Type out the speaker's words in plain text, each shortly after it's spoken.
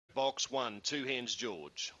Box 1, 2 Hands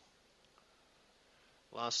George.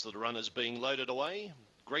 Last of the runners being loaded away.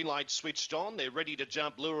 Green light switched on. They're ready to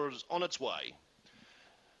jump. Lures on its way.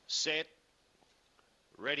 Set.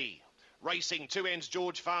 Ready. Racing, 2 Hands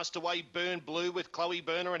George fast away. Burn Blue with Chloe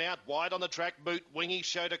Burner and out wide on the track. Moot Wingy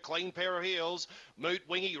showed a clean pair of heels. Moot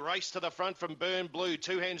Wingy raced to the front from Burn Blue.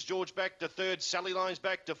 2 Hands George back to third. Sally Lines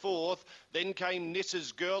back to fourth. Then came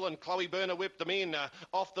Nissa's Girl and Chloe Burner whipped them in.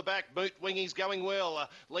 Off the back, Moot Wingy's going well.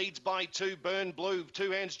 Leads by 2 Burn Blue.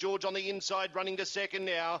 2 Hands George on the inside running to second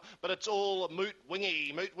now. But it's all Moot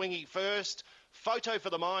Wingy. Moot Wingy first. Photo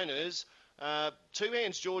for the Miners. 2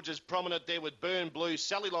 Hands George is prominent there with Burn Blue.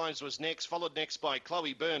 Sally Lines was next, followed next by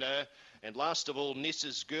Chloe Burner. And last of all,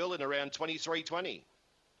 Nissa's Girl in around 23.20.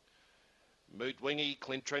 Moot Wingy,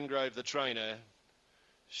 Clint Trengrove, the trainer,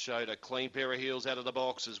 showed a clean pair of heels out of the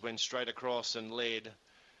boxes, went straight across and led.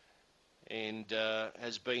 And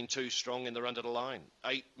has been too strong in the run to the line.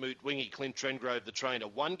 8, Moot Wingy, Clint Trengrove, the trainer.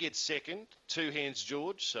 1 gets second, 2 Hands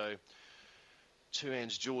George. So 2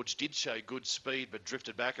 Hands George did show good speed but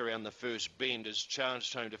drifted back around the first bend, as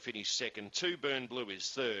charged home to finish second. 2 Burn Blue is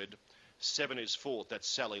third. 7 is fourth. That's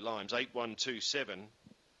Sally Limes. 8-1-2-7.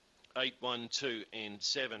 8-1-2 and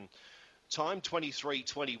 7. Time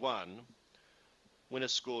 23.21. Winner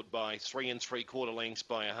scored by 3 3/4 lengths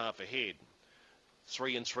by a half a head.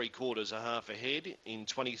 3 3/4 a half a head in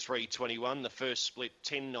 23.21. The first split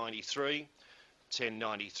 10.93.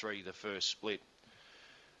 10.93 the first split.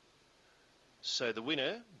 So the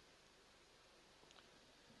winner,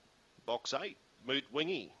 box 8, Moot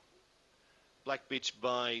Wingy. Black Bitch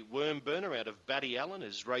by Worm Burner out of Batty Allen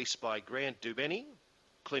is raced by Grant Dubeni.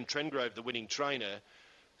 Clint Trengrove, the winning trainer.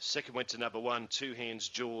 Second went to number 1, 2 Hands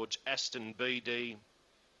George. Aston DB,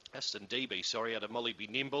 out of Molly Be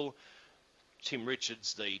Nimble. Tim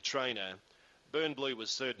Richards, the trainer. Burn Blue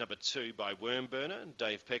was third, number 2 by Worm Burner.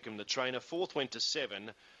 Dave Peckham, the trainer. Fourth went to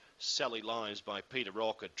 7. Sally Limes by Peter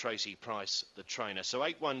Rocket, Tracy Price, the trainer. So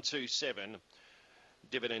 8-1-2-7.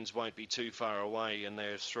 Dividends won't be too far away, and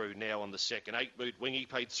they're through now on the second. 8 Moot Wingy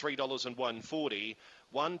paid $3.140.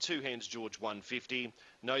 1 2 Hands George $1.50.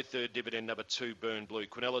 No third dividend, number 2 Burn Blue.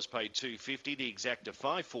 Quinellas paid $2.50. The exacta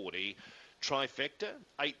 $5.40. Trifecta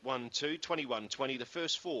 8-1-2 21.20. The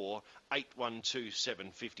first 4 8-1-2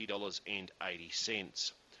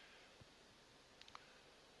 $7.50.80.